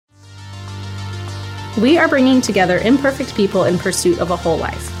We are bringing together imperfect people in pursuit of a whole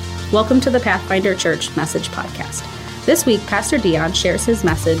life. Welcome to the Pathfinder Church Message Podcast. This week, Pastor Dion shares his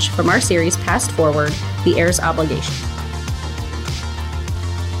message from our series, Past Forward, The Heir's Obligation.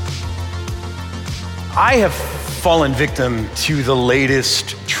 I have fallen victim to the latest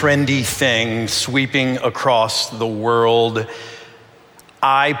trendy thing sweeping across the world.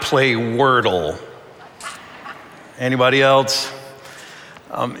 I play Wordle. Anybody else?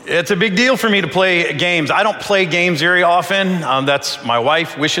 It's a big deal for me to play games. I don't play games very often. That's my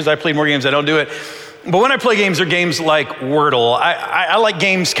wife wishes I played more games. I don't do it. But when I play games, they're games like Wordle. I like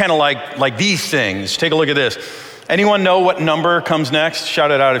games kind of like these things. Take a look at this. Anyone know what number comes next?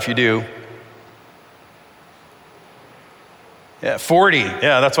 Shout it out if you do. Yeah, 40.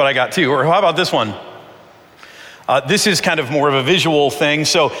 Yeah, that's what I got too. Or how about this one? This is kind of more of a visual thing.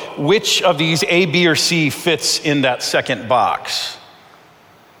 So which of these, A, B, or C, fits in that second box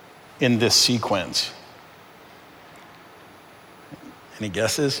in this sequence? Any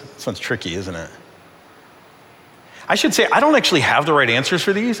guesses? This one's tricky, isn't it? I should say, I don't actually have the right answers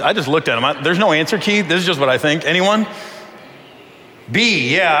for these. I just looked at them. There's no answer key. This is just what I think. Anyone?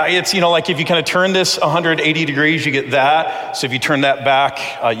 B, yeah, it's, like if you kind of turn this 180 degrees, you get that. So if you turn that back,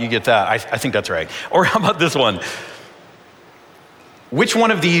 you get that. I think that's right. Or how about this one? Which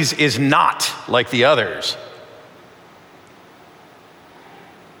one of these is not like the others?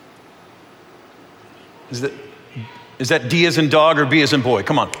 Is that D as in dog or B as in boy?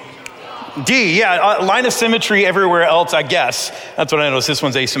 Come on. D, yeah, line of symmetry everywhere else, I guess. That's what I noticed. This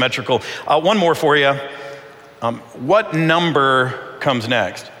one's asymmetrical. One more for you. What number comes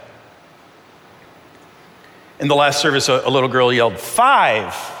next? In the last service, a little girl yelled,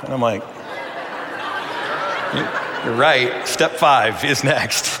 5. And I'm like, you're right, step 5 is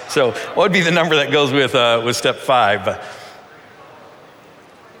next. So what would be the number that goes with step 5?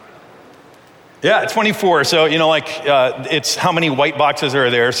 Yeah, 24. So, it's how many white boxes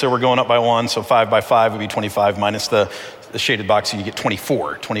are there. So we're going up by 1. So 5 by 5 would be 25 minus the shaded box, so you get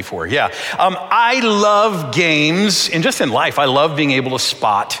 24, yeah. I love games, and just in life, I love being able to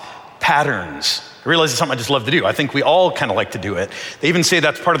spot patterns. I realize it's something I just love to do. I think we all kind of like to do it. They even say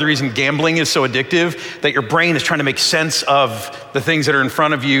that's part of the reason gambling is so addictive, that your brain is trying to make sense of the things that are in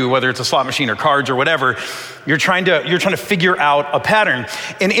front of you, whether it's a slot machine or cards or whatever. You're trying to figure out a pattern.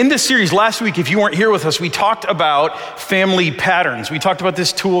 And in this series last week, if you weren't here with us, we talked about family patterns. We talked about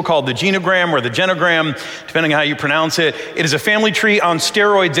this tool called the genogram or the genogram, depending on how you pronounce it. It is a family tree on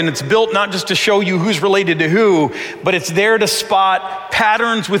steroids, and it's built not just to show you who's related to who, but it's there to spot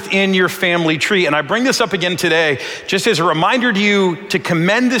patterns within your family tree. And I bring this up again today, just as a reminder to you, to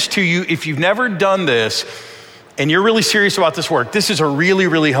commend this to you if you've never done this, and you're really serious about this work. This is a really,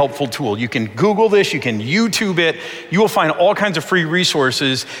 really helpful tool. You can Google this, you can YouTube it. You will find all kinds of free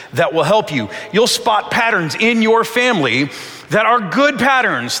resources that will help you. You'll spot patterns in your family that are good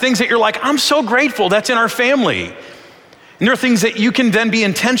patterns, things that you're like, I'm so grateful that's in our family. And there are things that you can then be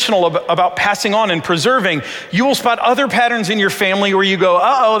intentional about passing on and preserving. You will spot other patterns in your family where you go,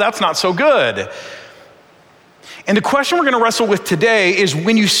 uh-oh, that's not so good. And the question we're going to wrestle with today is,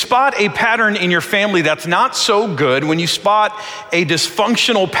 when you spot a pattern in your family that's not so good, when you spot a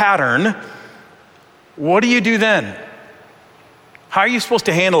dysfunctional pattern, what do you do then? How are you supposed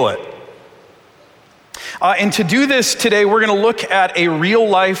to handle it? And to do this today, we're going to look at a real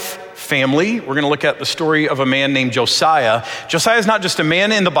life family. We're going to look at the story of a man named Josiah. Josiah is not just a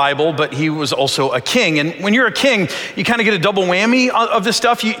man in the Bible, but he was also a king. And when you're a king, you kind of get a double whammy of this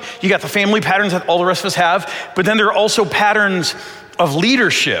stuff. You got the family patterns that all the rest of us have, but then there are also patterns of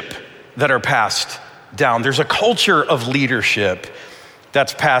leadership that are passed down. There's a culture of leadership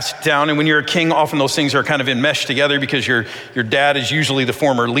that's passed down. And when you're a king, often those things are kind of enmeshed together because your dad is usually the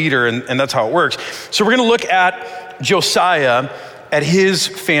former leader, and that's how it works. So we're going to look at Josiah, at his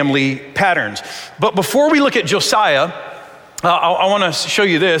family patterns. But before we look at Josiah, I want to show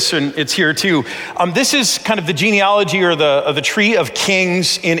you this, and it's here too. This is kind of the genealogy or the tree of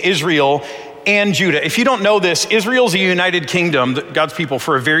kings in Israel and Judah. If you don't know this, Israel's a united kingdom, God's people,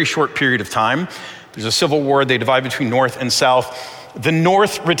 for a very short period of time. There's a civil war. They divide between north and south. The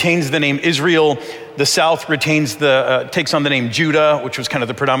north retains the name Israel. The south takes on the name Judah, which was kind of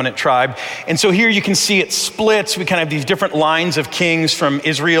the predominant tribe. And so here you can see it splits. We kind of have these different lines of kings from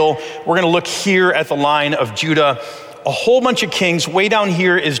Israel. We're going to look here at the line of Judah. A whole bunch of kings. Way down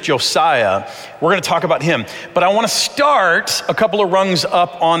here is Josiah. We're going to talk about him. But I want to start a couple of rungs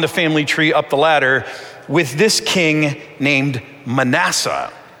up on the family tree, up the ladder, with this king named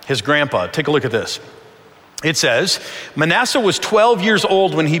Manasseh, his grandpa. Take a look at this. It says, Manasseh was 12 years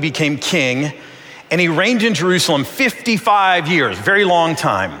old when he became king, and he reigned in Jerusalem 55 years, very long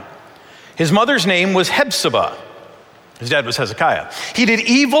time. His mother's name was Hephzibah. His dad was Hezekiah. He did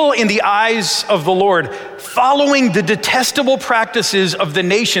evil in the eyes of the Lord, following the detestable practices of the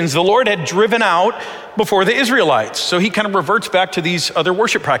nations the Lord had driven out before the Israelites. So he kind of reverts back to these other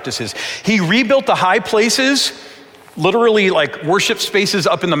worship practices. He rebuilt the high places, literally like worship spaces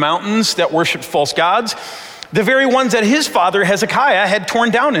up in the mountains that worshiped false gods, the very ones that his father Hezekiah had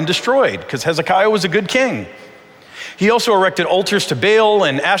torn down and destroyed, because Hezekiah was a good king. He also erected altars to Baal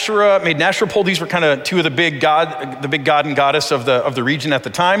and Asherah, made an Asherah pole. These were kind of two of the big god and goddess of the region at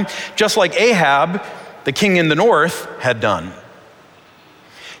the time, just like Ahab, the king in the north, had done.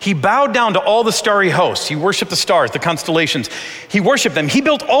 He bowed down to all the starry hosts. He worshiped the stars, the constellations. He worshiped them. He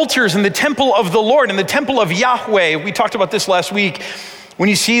built altars in the temple of the Lord, in the temple of Yahweh. We talked about this last week. When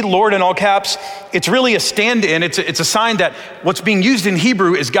you see Lord in all caps, it's really a stand-in. It's a sign that what's being used in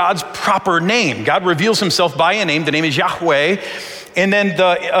Hebrew is God's proper name. God reveals himself by a name. The name is Yahweh. And then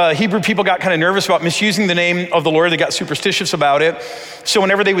the Hebrew people got kind of nervous about misusing the name of the Lord. They got superstitious about it. So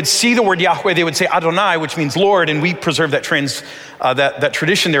whenever they would see the word Yahweh, they would say Adonai, which means Lord, and we preserve that that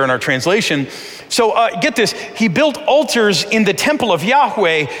tradition there in our translation. So get this, he built altars in the temple of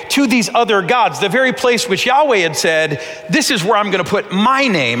Yahweh to these other gods, the very place which Yahweh had said, this is where I'm going to put my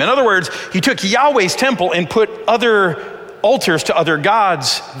name. In other words, he took Yahweh's temple and put other altars to other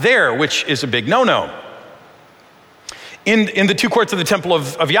gods there, which is a big no-no. In the two courts of the temple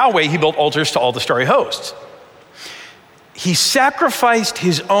of Yahweh, he built altars to all the starry hosts. He sacrificed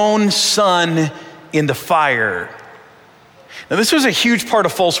his own son in the fire. Now, this was a huge part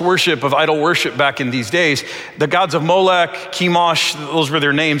of false worship, of idol worship back in these days. The gods of Molech, Chemosh, those were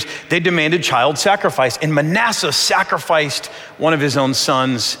their names. They demanded child sacrifice, and Manasseh sacrificed one of his own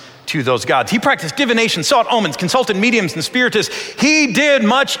sons to those gods. He practiced divination, sought omens, consulted mediums and spiritists. He did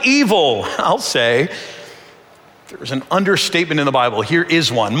much evil, I'll say. There's an understatement in the Bible. Here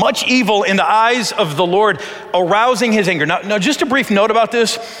is one. Much evil in the eyes of the Lord, arousing his anger. Now, just a brief note about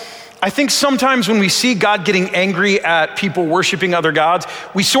this. I think sometimes when we see God getting angry at people worshiping other gods,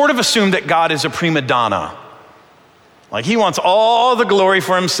 we sort of assume that God is a prima donna. Like he wants all the glory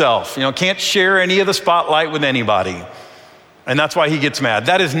for himself. Can't share any of the spotlight with anybody. And that's why he gets mad.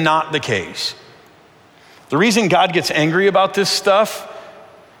 That is not the case. The reason God gets angry about this stuff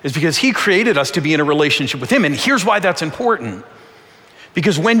is because he created us to be in a relationship with him. And here's why that's important.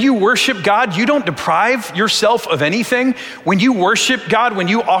 Because when you worship God, you don't deprive yourself of anything. When you worship God, when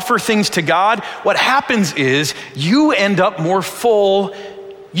you offer things to God, what happens is you end up more full,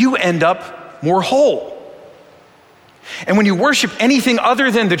 you end up more whole. And when you worship anything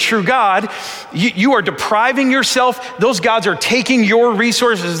other than the true God, you are depriving yourself. Those gods are taking your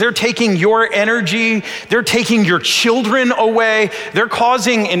resources. They're taking your energy. They're taking your children away. They're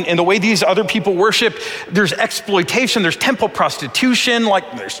causing, in the way these other people worship, there's exploitation, there's temple prostitution,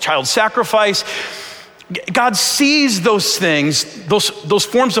 like there's child sacrifice. God sees those things, those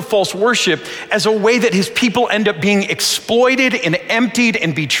forms of false worship, as a way that his people end up being exploited and emptied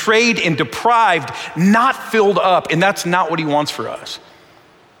and betrayed and deprived, not filled up. And that's not what he wants for us.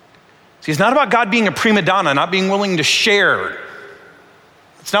 See, it's not about God being a prima donna, not being willing to share.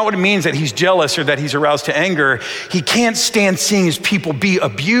 It's not what it means that he's jealous or that he's aroused to anger. He can't stand seeing his people be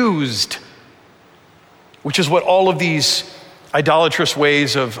abused, which is what all of these idolatrous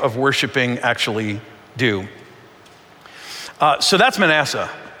ways of worshiping actually do. So that's Manasseh.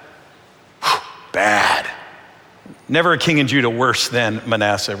 Bad. Never a king in Judah worse than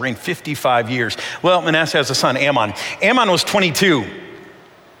Manasseh. Reigned 55 years. Well, Manasseh has a son, Ammon. Ammon was 22.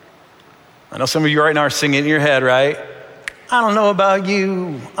 I know some of you right now are singing in your head, right? I don't know about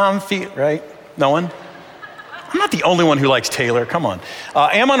you. Right? No one? I'm not the only one who likes Taylor. Come on.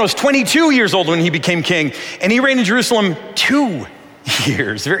 Ammon was 22 years old when he became king, and he reigned in Jerusalem 2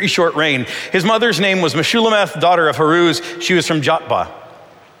 years, very short reign. His mother's name was Meshullemeth, daughter of Haruz. She was from Jotbah.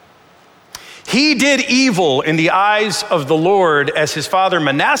 He did evil in the eyes of the Lord as his father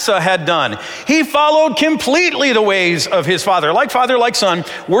Manasseh had done. He followed completely the ways of his father, like son,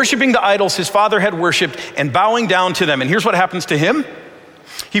 worshiping the idols his father had worshiped and bowing down to them. And here's what happens to him.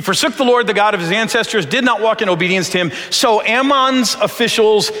 He forsook the Lord, the God of his ancestors, did not walk in obedience to him. So Ammon's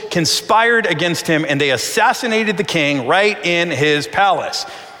officials conspired against him, and they assassinated the king right in his palace.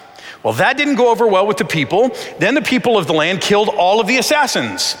 Well, that didn't go over well with the people. Then the people of the land killed all of the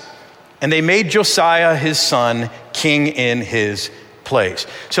assassins, and they made Josiah, his son, king in his place.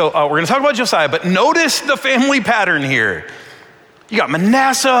 So we're going to talk about Josiah, but notice the family pattern here. You got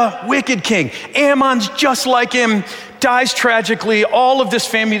Manasseh, wicked king. Ammon's just like him, dies tragically, all of this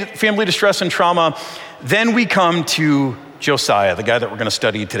family distress and trauma. Then we come to Josiah, the guy that we're going to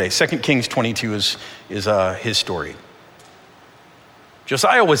study today. 2 Kings 22 is his story.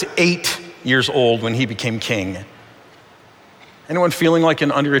 Josiah was 8 years old when he became king. Anyone feeling like an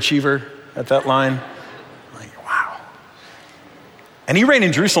underachiever at that line? Like, wow. And he reigned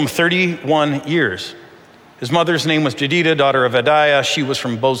in Jerusalem 31 years. His mother's name was Jedidah, daughter of Adaiah. She was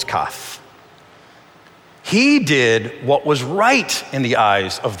from Bozkath. He did what was right in the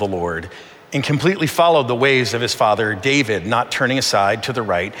eyes of the Lord and completely followed the ways of his father David, not turning aside to the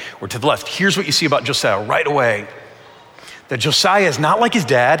right or to the left. Here's what you see about Josiah right away. That Josiah is not like his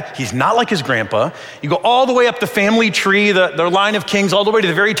dad. He's not like his grandpa. You go all the way up the family tree, the line of kings, all the way to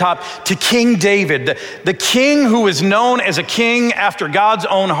the very top to King David, the king who was known as a king after God's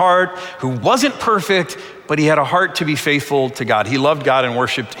own heart, who wasn't perfect, but he had a heart to be faithful to God. He loved God and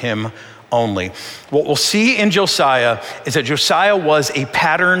worshiped him only. What we'll see in Josiah is that Josiah was a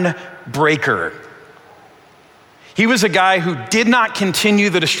pattern breaker. He was a guy who did not continue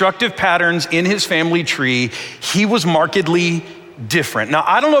the destructive patterns in his family tree. He was markedly different. Now,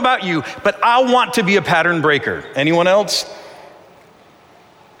 I don't know about you, but I want to be a pattern breaker. Anyone else?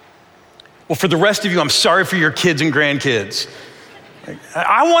 Well, for the rest of you, I'm sorry for your kids and grandkids.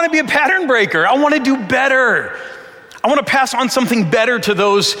 I want to be a pattern breaker. I want to do better. I want to pass on something better to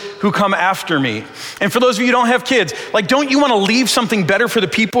those who come after me. And for those of you who don't have kids, like, don't you want to leave something better for the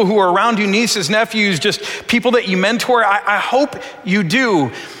people who are around you, nieces, nephews, just people that you mentor? I hope you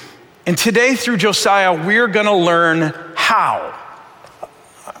do. And today through Josiah, we're going to learn how.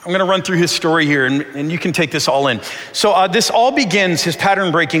 I'm going to run through his story here, and you can take this all in. So this all begins, his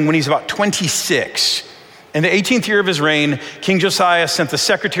pattern breaking, when he's about 26. In the 18th year of his reign, King Josiah sent the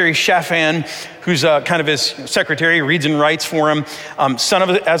secretary Shaphan, who's kind of his secretary, reads and writes for him, son of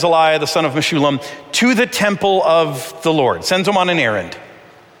Azaliah, the son of Meshullam, to the temple of the Lord. Sends him on an errand.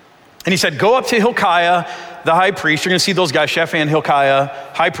 And he said, go up to Hilkiah, the high priest. You're going to see those guys, Shaphan, Hilkiah,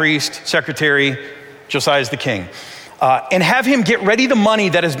 high priest, secretary, Josiah's the king. And have him get ready the money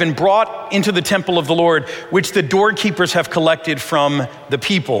that has been brought into the temple of the Lord, which the doorkeepers have collected from the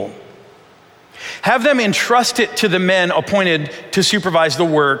people. Have them entrust it to the men appointed to supervise the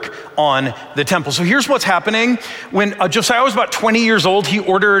work on the temple. So here's what's happening. When Josiah was about 20 years old, he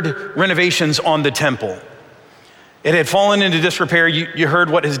ordered renovations on the temple. It had fallen into disrepair. You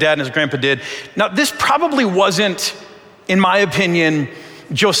heard what his dad and his grandpa did. Now, this probably wasn't, in my opinion,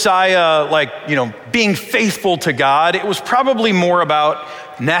 Josiah, being faithful to God. It was probably more about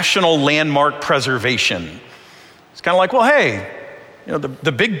national landmark preservation. It's kind of like, well, hey,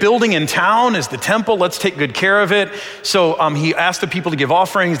 the big building in town is the temple. Let's take good care of it. So he asked the people to give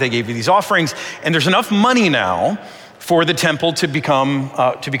offerings. They gave you these offerings. And there's enough money now for the temple to become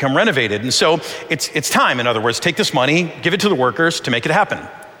renovated. And so it's time. In other words, take this money, give it to the workers to make it happen.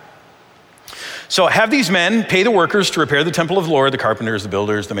 So have these men pay the workers to repair the temple of the Lord, the carpenters, the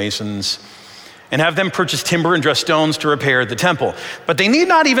builders, the masons, and have them purchase timber and dress stones to repair the temple. But they need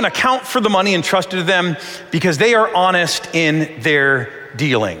not even account for the money entrusted to them because they are honest in their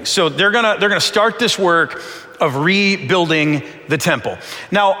dealings. So they're gonna start this work of rebuilding the temple.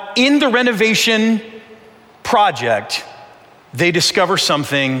 Now, in the renovation project, they discover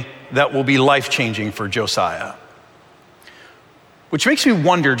something that will be life-changing for Josiah. Which makes me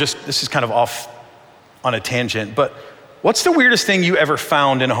wonder, this is kind of off on a tangent, but what's the weirdest thing you ever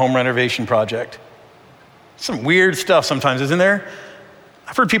found in a home renovation project? Some weird stuff sometimes, isn't there?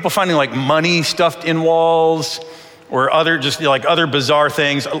 I've heard people finding like money stuffed in walls or other bizarre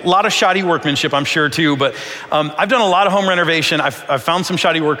things. A lot of shoddy workmanship, I'm sure too, but I've done a lot of home renovation. I've found some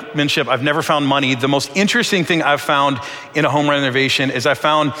shoddy workmanship. I've never found money. The most interesting thing I've found in a home renovation is I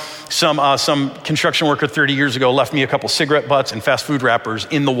found some construction worker 30 years ago left me a couple cigarette butts and fast food wrappers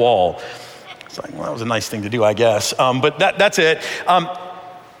in the wall. It's like, well, that was a nice thing to do, I guess. But that's it.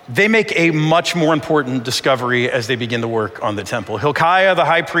 They make a much more important discovery as they begin to work on the temple. Hilkiah, the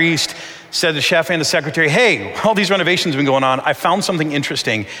high priest, said to Shaphan, the secretary, hey, all these renovations have been going on. I found something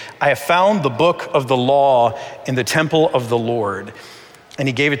interesting. I have found the book of the law in the temple of the Lord. And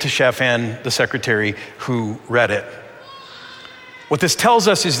he gave it to Shaphan, the secretary, who read it. What this tells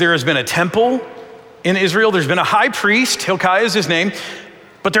us is there has been a temple in Israel. There's been a high priest, Hilkiah is his name,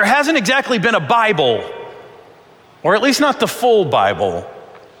 but there hasn't exactly been a Bible, or at least not the full Bible.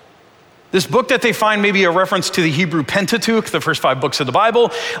 This book that they find may be a reference to the Hebrew Pentateuch, the first 5 books of the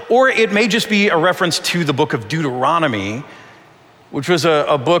Bible, or it may just be a reference to the book of Deuteronomy, which was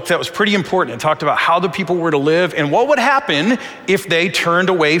a book that was pretty important. It talked about how the people were to live and what would happen if they turned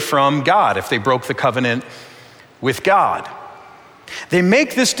away from God, if they broke the covenant with God. They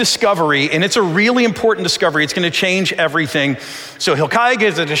make this discovery, and it's a really important discovery. It's going to change everything. So Hilkiah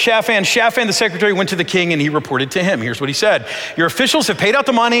gives it to Shaphan. Shaphan, the secretary, went to the king, and he reported to him. Here's what he said. Your officials have paid out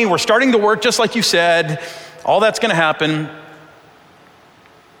the money. We're starting the work just like you said. All that's going to happen.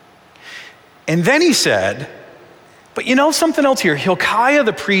 And then he said, but you know something else here? Hilkiah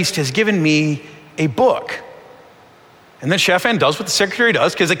the priest has given me a book. And then Shaphan does what the secretary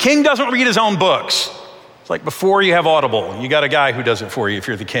does, because the king doesn't read his own books. It's like before you have Audible, you got a guy who does it for you if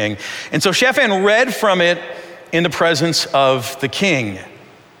you're the king. And so Shaphan read from it in the presence of the king.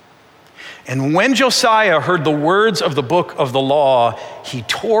 And when Josiah heard the words of the book of the law, he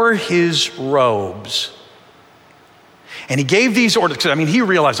tore his robes. And he gave these orders, because he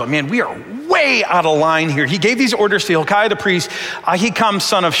realized, we are way out of line here. He gave these orders to Hilkiah the priest, Ahikam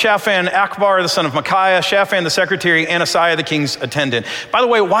son of Shaphan, Akbar the son of Micaiah, Shaphan the secretary, and Asaiah the king's attendant. By the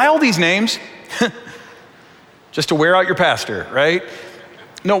way, why all these names? Just to wear out your pastor, right?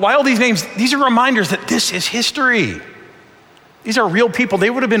 No, why all these names? These are reminders that this is history. These are real people. They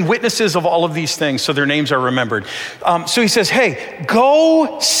would have been witnesses of all of these things, so their names are remembered. So he says, hey,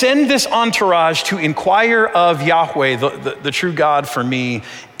 go send this entourage to inquire of Yahweh, the true God, for me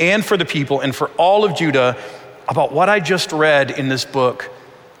and for the people and for all of Judah about what I just read in this book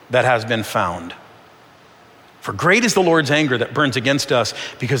that has been found. For great is the Lord's anger that burns against us,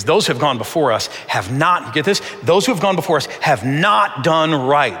 because those who have gone before us have not, get this, those who have gone before us have not done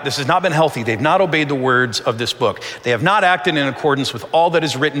right. This has not been healthy. They've not obeyed the words of this book. They have not acted in accordance with all that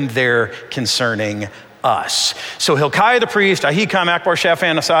is written there concerning us. So Hilkiah the priest, Ahikam, Akbar,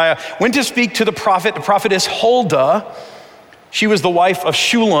 Shaphan, Asaiah, went to speak to the prophetess Huldah. She was the wife of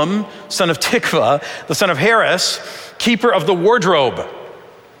Shulam, son of Tikva, the son of Harris, keeper of the wardrobe.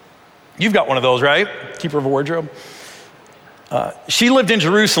 You've got one of those, right? Keeper of a wardrobe. She lived in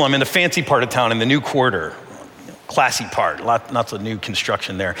Jerusalem in the fancy part of town, in the new quarter, classy part, lots of new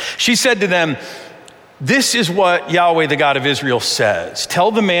construction there. She said to them, this is what Yahweh, the God of Israel, says. Tell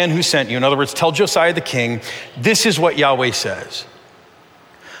the man who sent you, in other words, tell Josiah the king, this is what Yahweh says.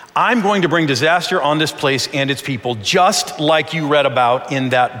 I'm going to bring disaster on this place and its people, just like you read about in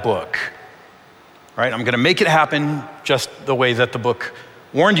that book. Right? I'm going to make it happen just the way that the book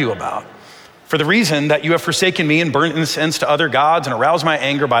warned you about. For the reason that you have forsaken me and burnt incense to other gods and aroused my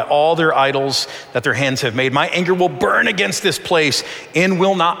anger by all their idols that their hands have made. My anger will burn against this place and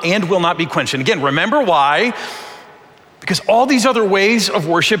will not be quenched. And again, remember why? Because all these other ways of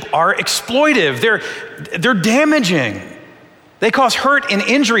worship are exploitive. They're damaging. They cause hurt and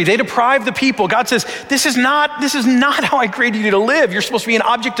injury. They deprive the people. God says, this is not how I created you to live. You're supposed to be an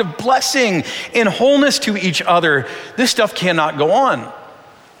object of blessing and wholeness to each other. This stuff cannot go on.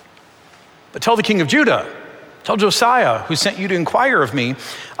 But tell the king of Judah, tell Josiah, who sent you to inquire of me,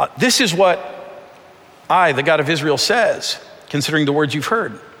 this is what I, the God of Israel, says, considering the words you've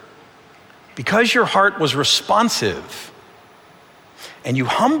heard. Because your heart was responsive and you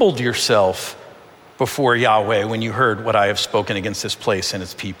humbled yourself before Yahweh when you heard what I have spoken against this place and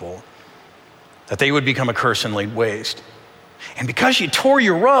its people, that they would become a curse and laid waste. And because you tore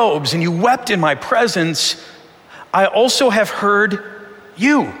your robes and you wept in my presence, I also have heard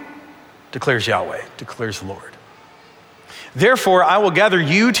you, declares Yahweh, declares the Lord. Therefore, I will gather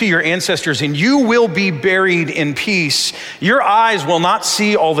you to your ancestors and you will be buried in peace. Your eyes will not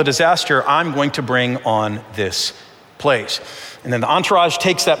see all the disaster I'm going to bring on this place. And then the entourage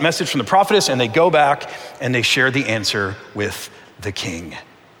takes that message from the prophetess and they go back and they share the answer with the king.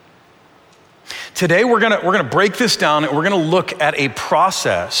 Today, we're gonna break this down and we're gonna look at a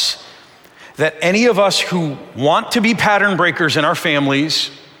process that any of us who want to be pattern breakers in our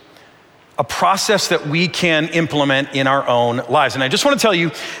families, a process that we can implement in our own lives. And I just want to tell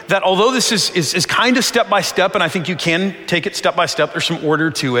you that although this is kind of step-by-step, and I think you can take it step-by-step, there's some order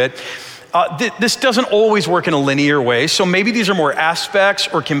to it, this doesn't always work in a linear way. So maybe these are more aspects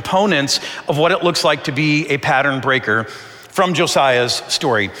or components of what it looks like to be a pattern breaker from Josiah's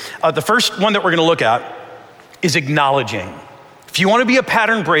story. The first one that we're going to look at is acknowledging. If you want to be a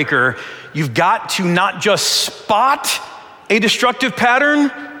pattern breaker, you've got to not just spot a destructive pattern,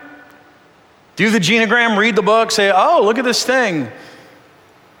 do the genogram, read the book, say, oh, look at this thing.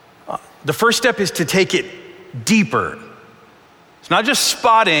 The first step is to take it deeper. It's not just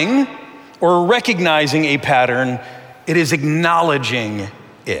spotting or recognizing a pattern, it is acknowledging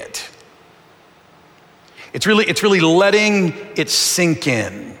it. It's really letting it sink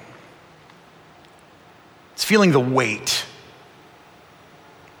in. It's feeling the weight.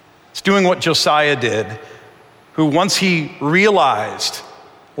 It's doing what Josiah did, who once he realized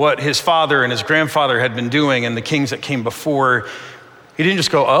what his father and his grandfather had been doing and the kings that came before, he didn't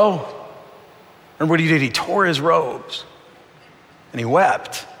just go, oh. Remember what he did? He tore his robes and he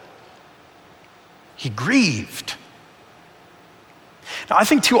wept. He grieved. Now, I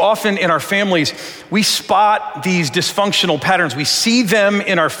think too often in our families, we spot these dysfunctional patterns. We see them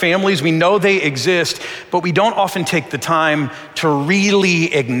in our families. We know they exist, but we don't often take the time to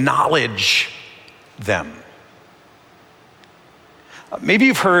really acknowledge them. Maybe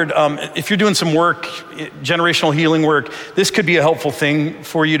you've heard, if you're doing some work, generational healing work, this could be a helpful thing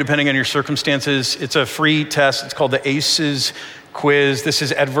for you depending on your circumstances. It's a free test. It's called the ACEs quiz. This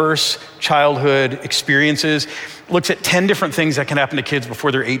is Adverse Childhood Experiences. It looks at 10 different things that can happen to kids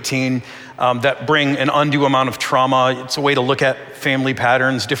before they're 18 that bring an undue amount of trauma. It's a way to look at family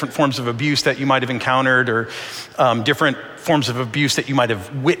patterns, different forms of abuse that you might have encountered, or different forms of abuse that you might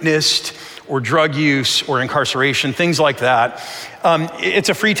have witnessed, or drug use, or incarceration, things like that. It's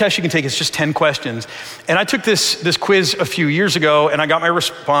a free test you can take. It's just 10 questions. And I took this quiz a few years ago, and I got my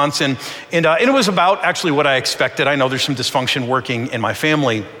response, and it was about actually what I expected. I know there's some dysfunction working in my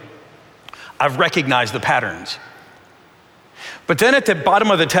family. I've recognized the patterns. But then at the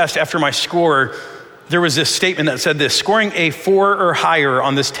bottom of the test, after my score, there was this statement that said this: scoring a 4 or higher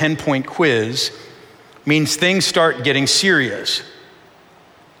on this 10-point quiz means things start getting serious.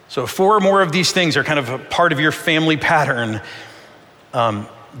 So 4 or more of these things are kind of a part of your family pattern.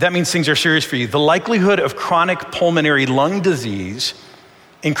 That means things are serious for you. The likelihood of chronic pulmonary lung disease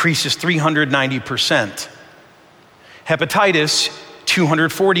increases 390%. Hepatitis,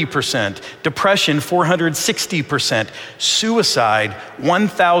 240%. Depression, 460%. Suicide,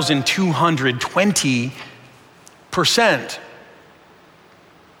 1,220%.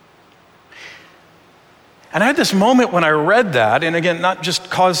 And I had this moment when I read that, and again, not just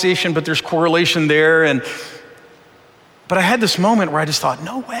causation, but there's correlation there. But I had this moment where I just thought,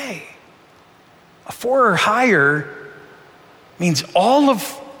 no way. A 4 or higher means all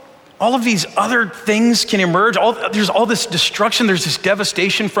of these other things can emerge. There's all this destruction, there's this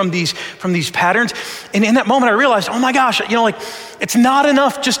devastation from these patterns. And in that moment, I realized, oh my gosh, it's not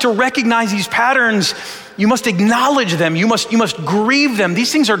enough just to recognize these patterns. You must acknowledge them. You must grieve them.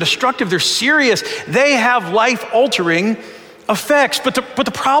 These things are destructive. They're serious. They have life-altering effects. But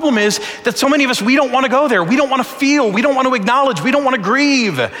the problem is that so many of us, we don't want to go there. We don't want to feel. We don't want to acknowledge. We don't want to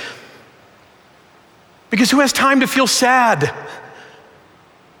grieve. Because who has time to feel sad?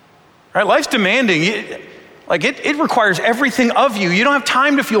 Right? Life's demanding. It requires everything of you. You don't have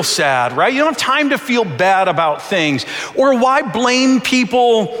time to feel sad, right? You don't have time to feel bad about things. Or why blame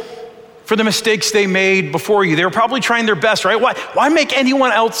people for the mistakes they made before you? They were probably trying their best, right? Why make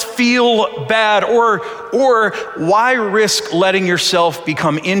anyone else feel bad? Or why risk letting yourself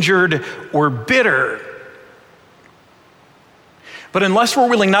become injured or bitter? But unless we're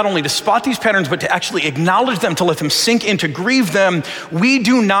willing not only to spot these patterns, but to actually acknowledge them, to let them sink in, to grieve them, we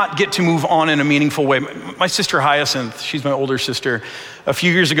do not get to move on in a meaningful way. My sister Hyacinth, she's my older sister, a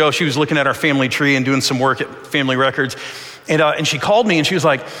few years ago, she was looking at our family tree and doing some work at Family Records. And she called me and she's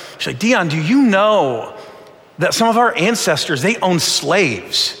like, Dion, do you know that some of our ancestors, they owned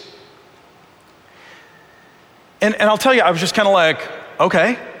slaves? And I'll tell you, I was just kind of like,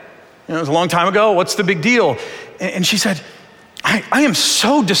 okay, it was a long time ago. What's the big deal? And she said, I am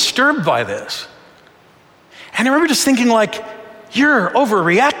so disturbed by this. And I remember just thinking you're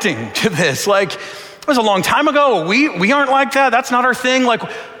overreacting to this. It was a long time ago. We aren't like that. That's not our thing.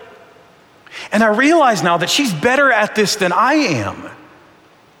 And I realize now that she's better at this than I am.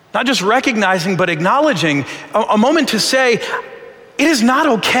 Not just recognizing, but acknowledging a moment to say, it is not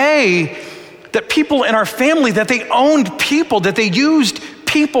okay that people in our family, that they owned people, that they used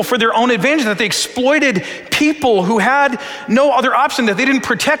people for their own advantage, that they exploited people who had no other option, that they didn't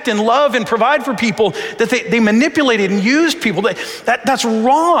protect and love and provide for people, that they manipulated and used people. That's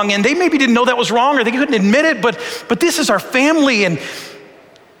wrong. And they maybe didn't know that was wrong, or they couldn't admit it, but this is our family. And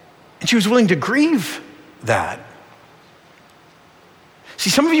she was willing to grieve that. See,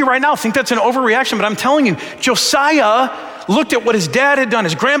 some of you right now think that's an overreaction, but I'm telling you, Josiah looked at what his dad had done,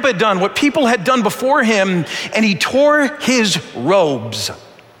 his grandpa had done, what people had done before him, and he tore his robes.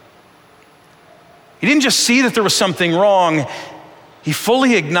 He didn't just see that there was something wrong, he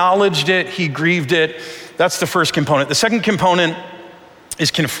fully acknowledged it, he grieved it. That's the first component. The second component is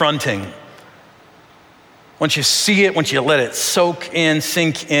confronting. Once you see it, once you let it soak in,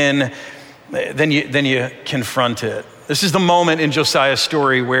 sink in, then you confront it. This is the moment in Josiah's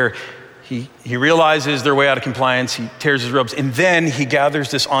story where he realizes their way out of compliance, he tears his robes, and then he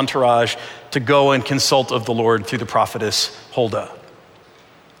gathers this entourage to go and consult of the Lord through the prophetess Huldah.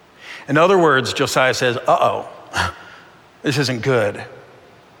 In other words, Josiah says, this isn't good.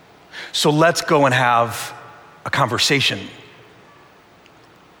 So let's go and have a conversation.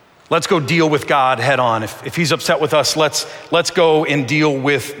 Let's go deal with God head on. If he's upset with us, let's go and deal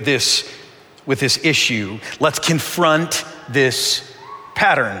with this issue. Let's confront this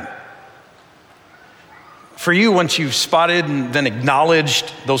pattern. For you, once you've spotted and then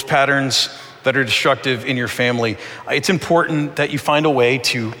acknowledged those patterns that are destructive in your family, it's important that you find a way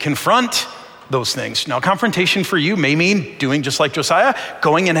to confront those things. Now, confrontation for you may mean doing just like Josiah,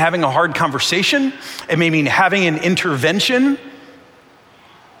 going and having a hard conversation. It may mean having an intervention.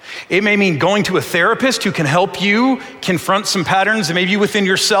 It may mean going to a therapist who can help you confront some patterns maybe within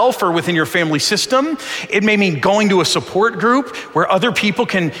yourself or within your family system. It may mean going to a support group where other people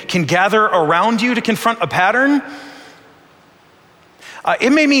can gather around you to confront a pattern.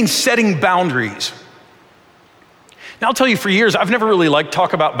 It may mean setting boundaries. Now, I'll tell you, for years, I've never really liked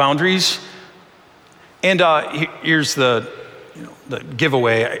talk about boundaries. And here's the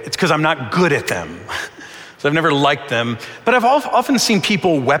giveaway. It's because I'm not good at them. So I've never liked them. But I've often seen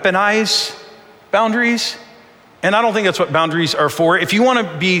people weaponize boundaries. And I don't think that's what boundaries are for. If you want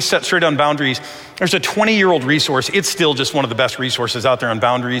to be set straight on boundaries, there's a 20-year-old resource. It's still just one of the best resources out there on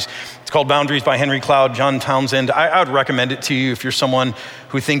boundaries. It's called Boundaries by Henry Cloud, John Townsend. I would recommend it to you if you're someone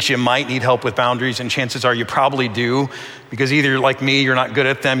who thinks you might need help with boundaries, and chances are you probably do, because either like me, you're not good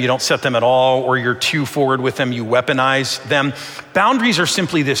at them, you don't set them at all, or you're too forward with them, you weaponize them. Boundaries are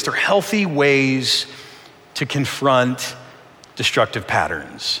simply this. They're healthy ways to confront destructive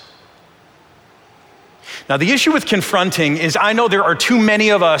patterns. Now, the issue with confronting is I know there are too many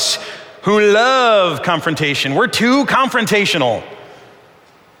of us who love confrontation. We're too confrontational.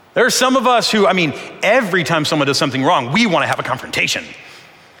 There are some of us who, every time someone does something wrong, we want to have a confrontation.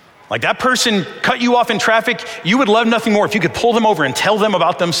 Like that person cut you off in traffic, you would love nothing more if you could pull them over and tell them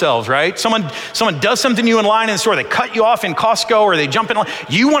about themselves, right? Someone does something to you in line in the store, they cut you off in Costco or they jump in line,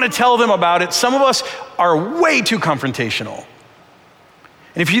 you want to tell them about it. Some of us are way too confrontational.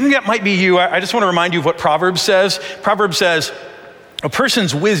 And if you think that might be you, I just want to remind you of what Proverbs says. Proverbs says, a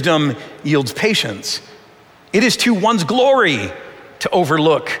person's wisdom yields patience. It is to one's glory to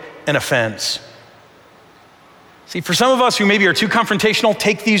overlook an offense. See, for some of us who maybe are too confrontational,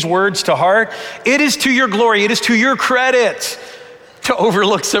 take these words to heart. It is to your glory, it is to your credit to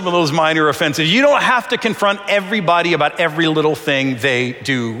overlook some of those minor offenses. You don't have to confront everybody about every little thing they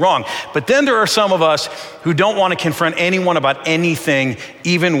do wrong. But then there are some of us who don't want to confront anyone about anything,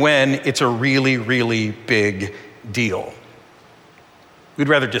 even when it's a really, really big deal. We'd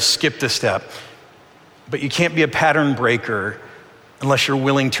rather just skip this step. But you can't be a pattern breaker unless you're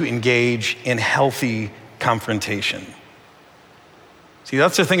willing to engage in healthy confrontation. See,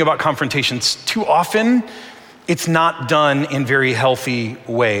 that's the thing about confrontations. Too often, it's not done in very healthy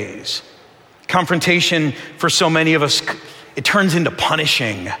ways. Confrontation, for so many of us, it turns into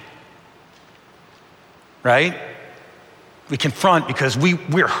punishing, right? We confront because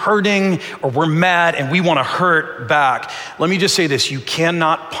we're hurting or we're mad and we want to hurt back. Let me just say this, you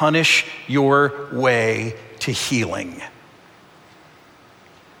cannot punish your way to healing.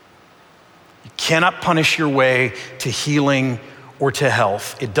 You cannot punish your way to healing or to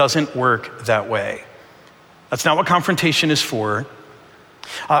health. It doesn't work that way. That's not what confrontation is for.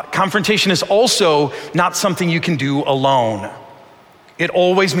 Confrontation is also not something you can do alone. It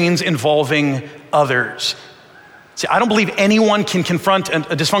always means involving others. See, I don't believe anyone can confront a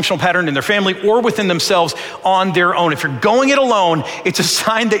dysfunctional pattern in their family or within themselves on their own. If you're going it alone, it's a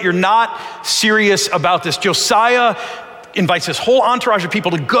sign that you're not serious about this. Josiah invites this whole entourage of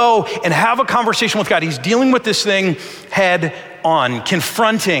people to go and have a conversation with God. He's dealing with this thing head on.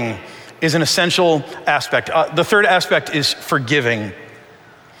 Confronting is an essential aspect. The third aspect is forgiving.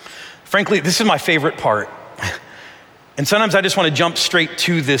 Frankly, this is my favorite part. And sometimes I just want to jump straight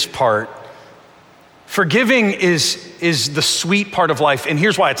to this part. Forgiving is the sweet part of life. And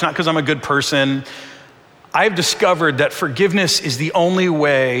here's why. It's not because I'm a good person. I've discovered that forgiveness is the only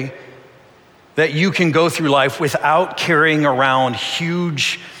way that you can go through life without carrying around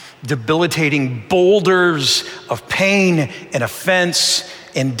huge, debilitating boulders of pain and offense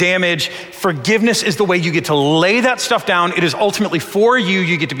and damage. Forgiveness is the way you get to lay that stuff down. It is ultimately for you.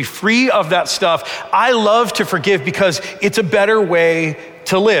 You get to be free of that stuff. I love to forgive because it's a better way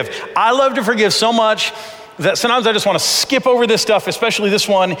to live. I love to forgive so much that sometimes I just want to skip over this stuff, especially this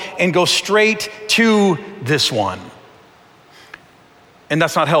one, and go straight to this one. And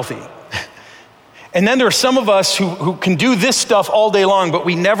that's not healthy. And then there are some of us who can do this stuff all day long, but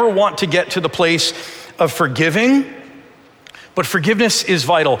we never want to get to the place of forgiving. But forgiveness is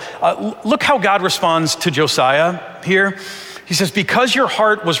vital. Look how God responds to Josiah here. He says, because your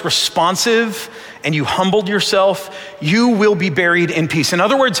heart was responsive and you humbled yourself, you will be buried in peace. In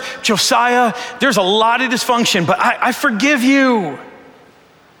other words, Josiah, there's a lot of dysfunction, but I forgive you.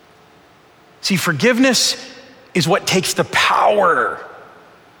 See, forgiveness is what takes the power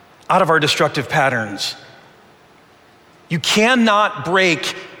out of our destructive patterns. You cannot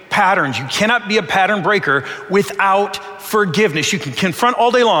break patterns. You cannot be a pattern breaker without forgiveness. You can confront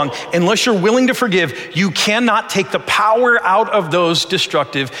all day long. Unless you're willing to forgive, you cannot take the power out of those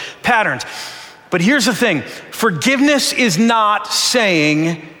destructive patterns. But here's the thing, forgiveness is not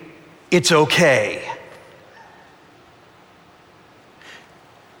saying it's okay.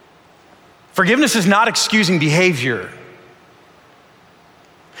 Forgiveness is not excusing behavior.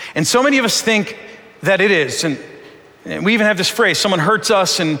 And so many of us think that it is. And we even have this phrase, someone hurts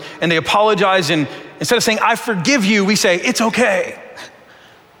us and they apologize, and instead of saying, I forgive you, we say, it's okay.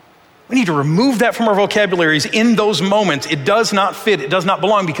 We need to remove that from our vocabularies in those moments. It does not fit, it does not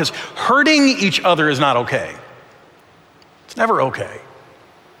belong, because hurting each other is not okay. It's never okay.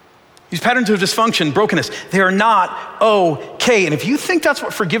 These patterns of dysfunction, brokenness, they are not okay. And if you think that's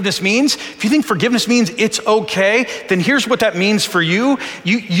what forgiveness means, if you think forgiveness means it's okay, then here's what that means for you.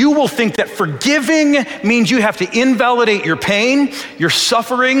 You will think that forgiving means you have to invalidate your pain, your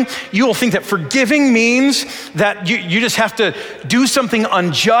suffering. You will think that forgiving means that you just have to do something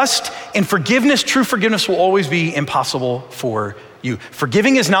unjust. And forgiveness, true forgiveness, will always be impossible for you.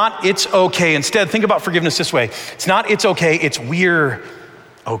 Forgiving is not, it's okay. Instead, think about forgiveness this way. It's not, it's okay, it's we're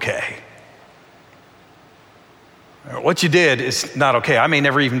okay. What you did is not okay. I may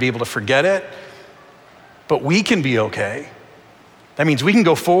never even be able to forget it, but we can be okay. That means we can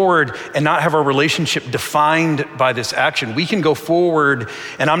go forward and not have our relationship defined by this action. We can go forward,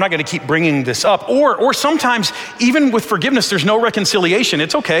 and I'm not going to keep bringing this up. Or sometimes, even with forgiveness, there's no reconciliation.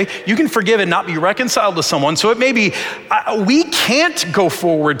 It's okay. You can forgive and not be reconciled to someone. So it may be, we can't go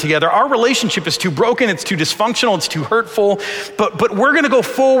forward together. Our relationship is too broken, it's too dysfunctional, it's too hurtful. But we're going to go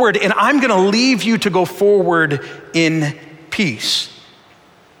forward, and I'm going to leave you to go forward in peace.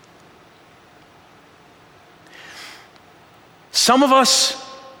 Some of us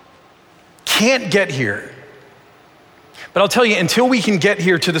can't get here. But I'll tell you, until we can get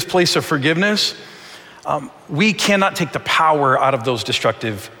here to this place of forgiveness, we cannot take the power out of those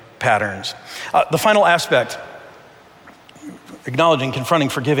destructive patterns. The final aspect, acknowledging, confronting,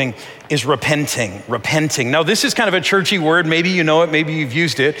 forgiving, is repenting. Repenting. Now, this is kind of a churchy word. Maybe you know it, maybe you've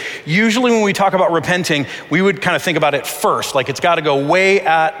used it. Usually when we talk about repenting, we would kind of think about it first, like it's got to go way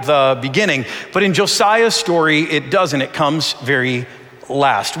at the beginning. But in Josiah's story, it doesn't. It comes very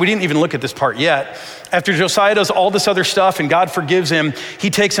last. We didn't even look at this part yet. After Josiah does all this other stuff and God forgives him, he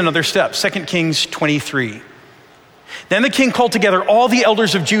takes another step. 2 Kings 23. Then the king called together all the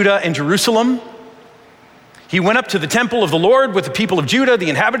elders of Judah and Jerusalem. He went up to the temple of the Lord with the people of Judah, the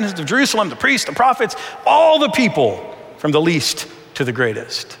inhabitants of Jerusalem, the priests, the prophets, all the people from the least to the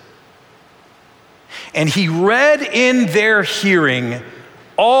greatest. And he read in their hearing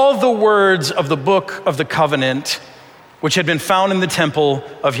all the words of the book of the covenant, which had been found in the temple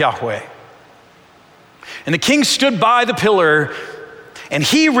of Yahweh. And the king stood by the pillar, and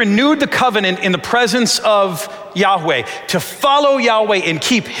he renewed the covenant in the presence of Yahweh to follow Yahweh and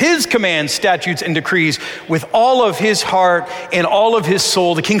keep his commands, statutes, and decrees with all of his heart and all of his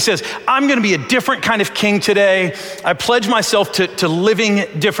soul. The king says, I'm going to be a different kind of king today. I pledge myself to living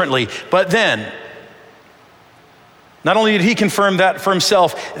differently. But then, not only did he confirm that for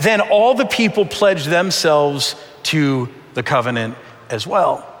himself, then all the people pledged themselves to the covenant as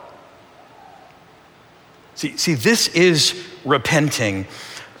well. See, this is repenting.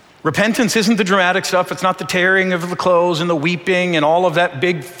 Repentance isn't the dramatic stuff. It's not the tearing of the clothes and the weeping and all of that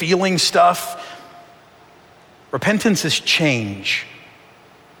big feeling stuff. Repentance is change.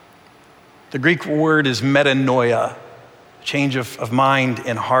 The Greek word is metanoia, change of mind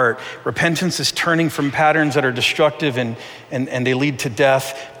and heart. Repentance is turning from patterns that are destructive and they lead to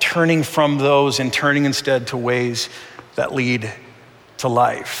death, turning from those and turning instead to ways that lead to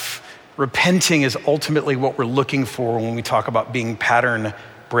life. Repenting is ultimately what we're looking for when we talk about being pattern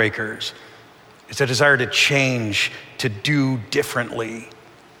breakers. It's a desire to change, to do differently.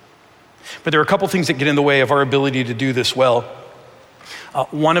 But there are a couple things that get in the way of our ability to do this well.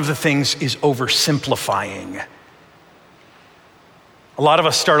 One of the things is oversimplifying. A lot of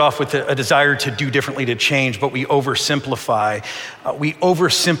us start off with a desire to do differently, to change, but we oversimplify. We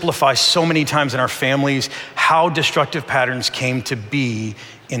oversimplify so many times in our families how destructive patterns came to be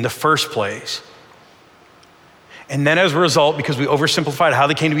in the first place. And then as a result, because we oversimplified how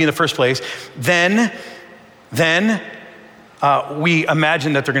they came to be in the first place, then we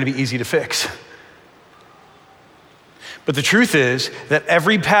imagine that they're going to be easy to fix. But the truth is that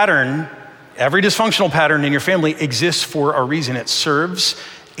every pattern, every dysfunctional pattern in your family exists for a reason. It serves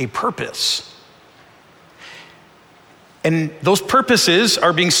a purpose. And those purposes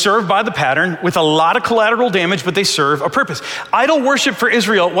are being served by the pattern with a lot of collateral damage, but they serve a purpose. Idol worship for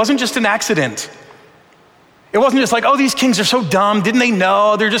Israel wasn't just an accident. It wasn't just like, oh, these kings are so dumb. Didn't they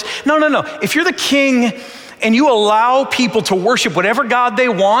know? They're just, no. If you're the king and you allow people to worship whatever God they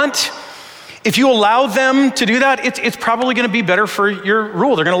want, If you allow them to do that, it's probably going to be better for your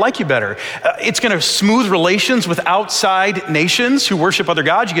rule. They're going to like you better. It's going to smooth relations with outside nations who worship other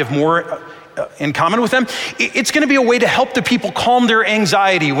gods. You have more in common with them. It's going to be a way to help the people calm their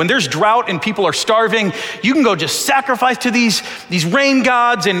anxiety. When there's drought and people are starving, you can go just sacrifice to these rain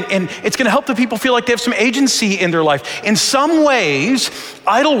gods, and it's going to help the people feel like they have some agency in their life. In some ways,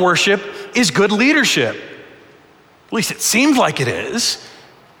 idol worship is good leadership. At least it seems like it is.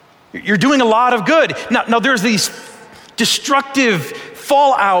 You're doing a lot of good. Now there's these destructive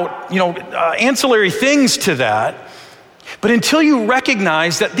fallout, ancillary things to that. But until you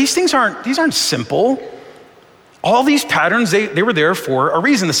recognize that these aren't simple. All these patterns, they were there for a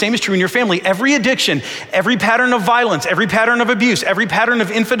reason. The same is true in your family. Every addiction, every pattern of violence, every pattern of abuse, every pattern of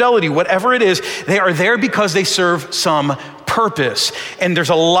infidelity, whatever it is, they are there because they serve some purpose. And there's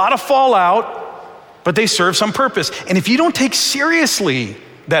a lot of fallout, but they serve some purpose. And if you don't take seriously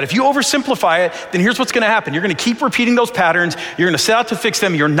that, if you oversimplify it, then here's what's going to happen. You're going to keep repeating those patterns. You're going to set out to fix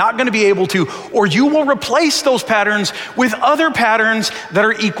them. You're not going to be able to, or you will replace those patterns with other patterns that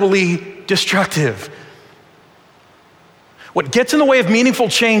are equally destructive. What gets in the way of meaningful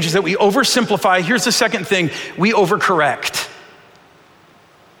change is that we oversimplify. Here's the second thing: we overcorrect.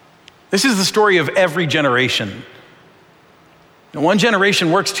 This is the story of every generation. One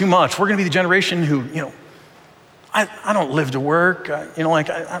generation works too much. We're going to be the generation who, I don't live to work.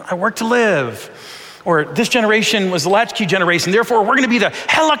 I work to live. Or this generation was the latchkey generation. Therefore, we're going to be the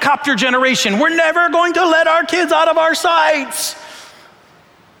helicopter generation. We're never going to let our kids out of our sights.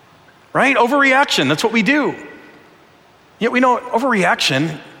 Right? Overreaction. That's what we do. Yet we know overreaction,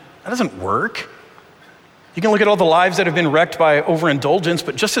 that doesn't work. You can look at all the lives that have been wrecked by overindulgence,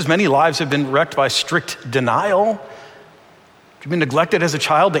 but just as many lives have been wrecked by strict denial. If you've been neglected as a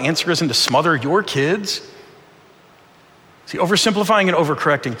child, the answer isn't to smother your kids. See, oversimplifying and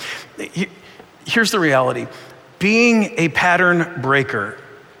overcorrecting. Here's the reality. Being a pattern breaker,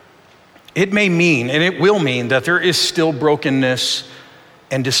 it may mean, and it will mean, that there is still brokenness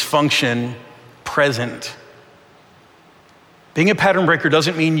and dysfunction present. Being a pattern breaker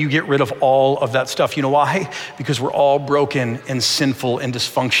doesn't mean you get rid of all of that stuff. You know why? Because we're all broken and sinful and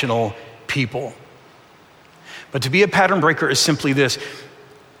dysfunctional people. But to be a pattern breaker is simply this: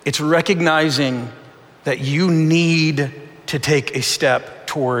 it's recognizing that you need to take a step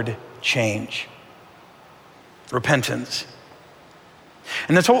toward change, repentance.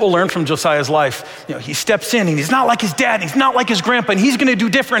 And that's what we'll learn from Josiah's life. He steps in and he's not like his dad, and he's not like his grandpa, and he's gonna do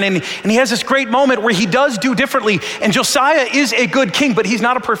different. And he has this great moment where he does do differently. And Josiah is a good king, but he's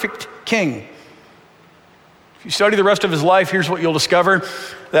not a perfect king. If you study the rest of his life, here's what you'll discover: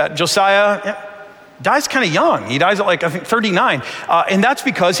 that Josiah dies kind of young. He dies at 39. And that's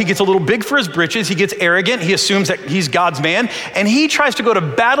because he gets a little big for his britches. He gets arrogant. He assumes that he's God's man. And he tries to go to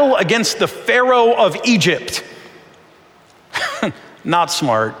battle against the Pharaoh of Egypt. Not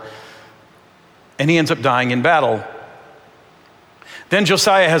smart. And he ends up dying in battle. Then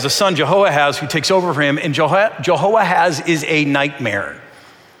Josiah has a son, Jehoahaz, who takes over for him. And Jehoahaz is a nightmare.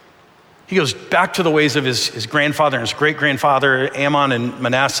 He goes back to the ways of his grandfather and his great-grandfather, Ammon and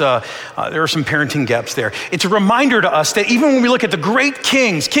Manasseh. There are some parenting gaps there. It's a reminder to us that even when we look at the great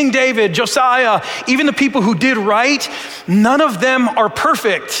kings, King David, Josiah, even the people who did right, none of them are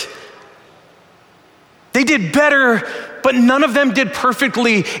perfect. They did better, but none of them did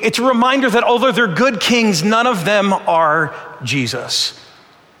perfectly. It's a reminder that although they're good kings, none of them are Jesus.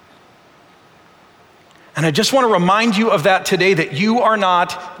 And I just want to remind you of that today, that you are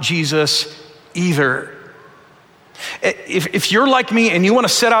not Jesus either. If you're like me and you want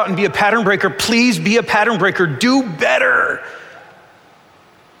to set out and be a pattern breaker, please be a pattern breaker. Do better.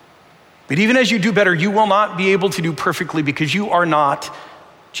 But even as you do better, you will not be able to do perfectly because you are not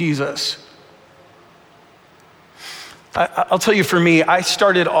Jesus. I'll tell you, for me, I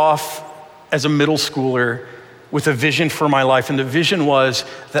started off as a middle schooler with a vision for my life, and the vision was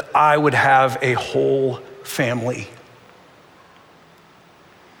that I would have a whole family.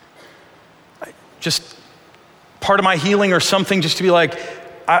 Just part of my healing or something, just to be like,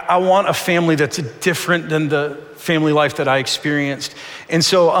 I want a family that's different than the family life that I experienced. And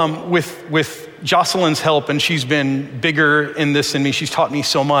so with Jocelyn's help, and she's been bigger in this than me, she's taught me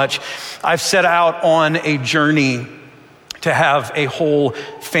so much, I've set out on a journey to have a whole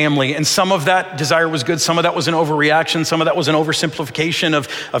family. And some of that desire was good. Some of that was an overreaction. Some of that was an oversimplification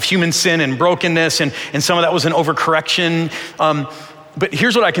of human sin and brokenness. And some of that was an overcorrection. But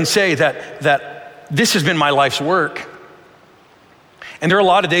here's what I can say, that this has been my life's work. And there are a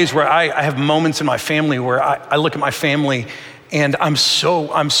lot of days where I have moments in my family where I look at my family and I'm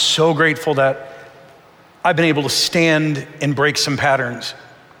so grateful that I've been able to stand and break some patterns.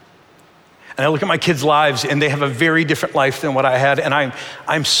 And I look at my kids' lives and they have a very different life than what I had. And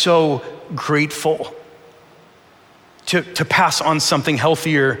I'm so grateful to pass on something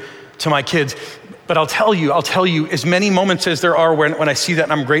healthier to my kids. But I'll tell you, as many moments as there are when I see that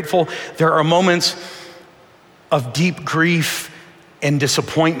and I'm grateful, there are moments of deep grief and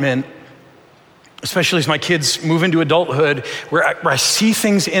disappointment, especially as my kids move into adulthood, where I see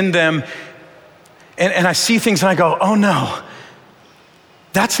things in them and I see things and I go, oh no,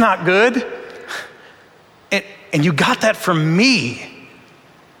 that's not good. And you got that from me.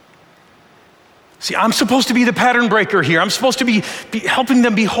 See, I'm supposed to be the pattern breaker here. I'm supposed to be helping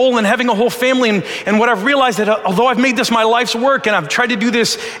them be whole and having a whole family. And what I've realized that although I've made this my life's work and I've tried to do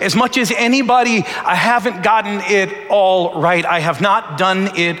this as much as anybody, I haven't gotten it all right. I have not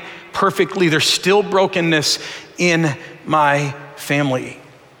done it perfectly. There's still brokenness in my family.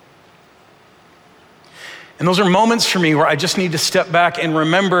 And those are moments for me where I just need to step back and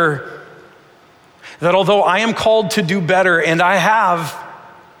remember that although I am called to do better, and I have,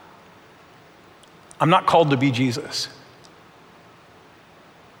 I'm not called to be Jesus.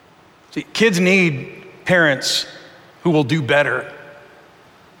 See, kids need parents who will do better.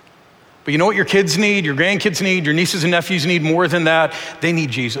 But you know what your kids need, your grandkids need, your nieces and nephews need more than that? They need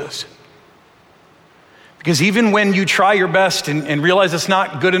Jesus. Because even when you try your best and realize it's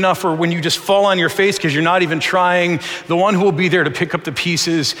not good enough, or when you just fall on your face because you're not even trying, the one who will be there to pick up the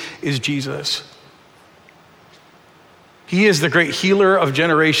pieces is Jesus. He is the great healer of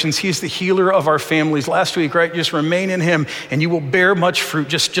generations. He is the healer of our families. Last week, right? Just remain in him and you will bear much fruit.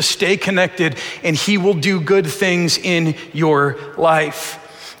 Just stay connected and he will do good things in your life.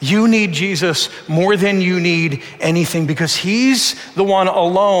 You need Jesus more than you need anything, because he's the one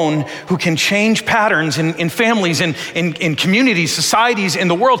alone who can change patterns in families, in communities, societies, in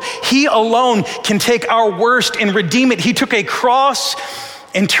the world. He alone can take our worst and redeem it. He took a cross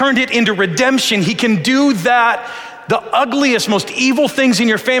and turned it into redemption. He can do that. The ugliest, most evil things in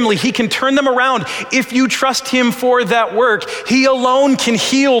your family, he can turn them around if you trust him for that work. He alone can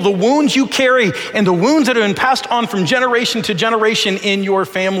heal the wounds you carry and the wounds that have been passed on from generation to generation in your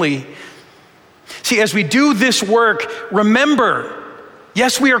family. See, as we do this work, remember,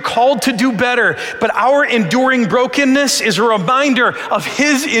 yes, we are called to do better, but our enduring brokenness is a reminder of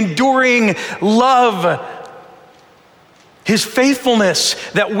his enduring love. His faithfulness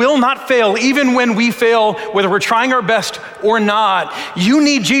that will not fail, even when we fail, whether we're trying our best or not. You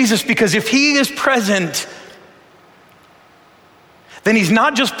need Jesus, because if he is present, then he's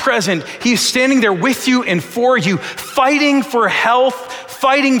not just present, he's standing there with you and for you, fighting for health,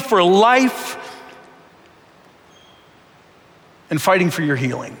 fighting for life, and fighting for your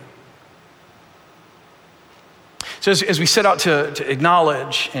healing. So as we set out to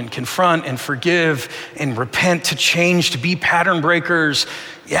acknowledge and confront and forgive and repent, to change, to be pattern breakers,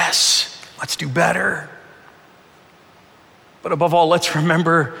 yes, let's do better. But above all, let's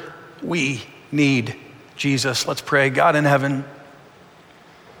remember we need Jesus. Let's pray. God in heaven,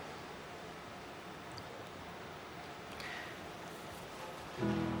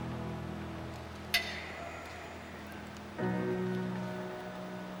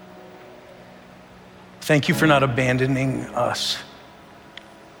 thank you for not abandoning us.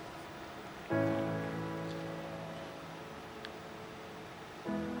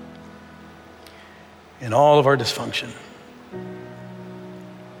 In all of our dysfunction.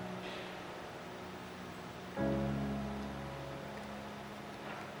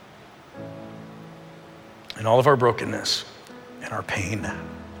 In all of our brokenness and our pain.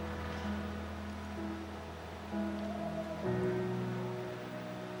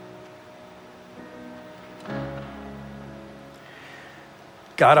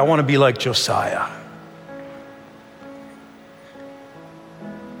 God, I want to be like Josiah.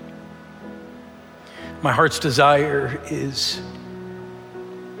 My heart's desire is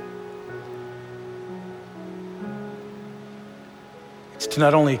to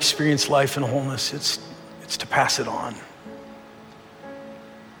not only experience life in wholeness, it's to pass it on.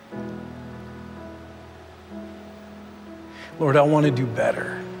 Lord, I want to do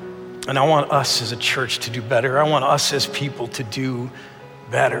better. And I want us as a church to do better. I want us as people to do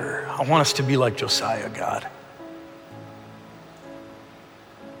better. I want us to be like Josiah, God.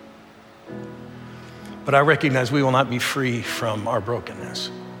 But I recognize we will not be free from our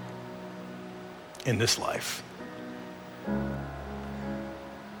brokenness in this life.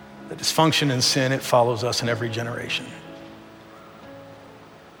 The dysfunction and sin, it follows us in every generation.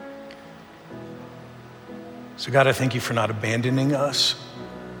 So God, I thank you for not abandoning us.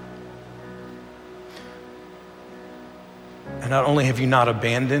 And not only have you not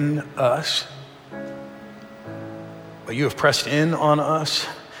abandoned us, but you have pressed in on us.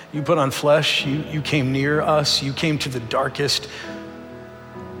 You put on flesh. You came near us. You came to the darkest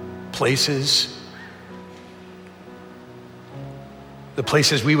places, the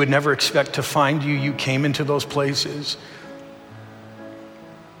places we would never expect to find you. You came into those places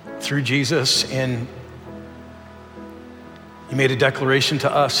through Jesus, and you made a declaration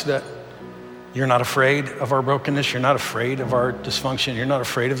to us that you're not afraid of our brokenness. You're not afraid of our dysfunction. You're not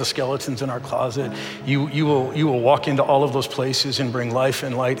afraid of the skeletons in our closet. You will walk into all of those places and bring life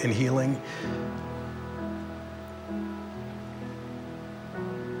and light and healing.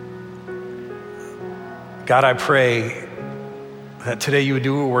 God, I pray that today you would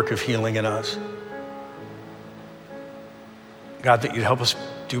do a work of healing in us. God, that you'd help us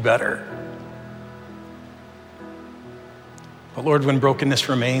do better. But Lord, when brokenness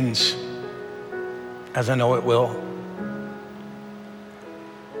remains, as I know it will,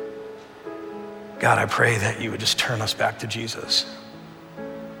 God, I pray that you would just turn us back to Jesus.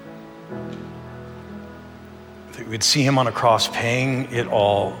 That we'd see him on a cross paying it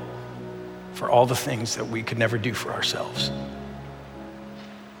all for all the things that we could never do for ourselves.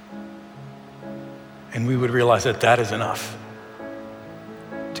 And we would realize that that is enough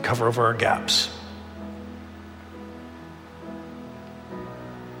to cover over our gaps.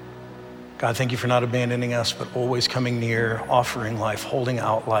 God, thank you for not abandoning us, but always coming near, offering life, holding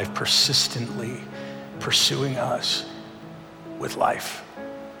out life, persistently pursuing us with life.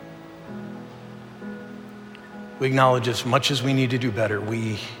 We acknowledge as much as we need to do better,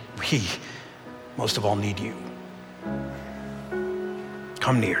 we most of all need you.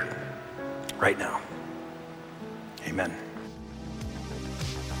 Come near right now. Amen.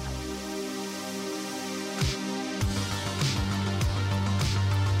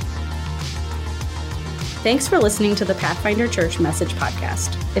 Thanks for listening to the Pathfinder Church Message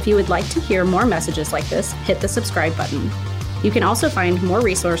Podcast. If you would like to hear more messages like this, hit the subscribe button. You can also find more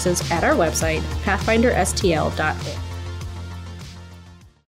resources at our website, pathfinderstl.org.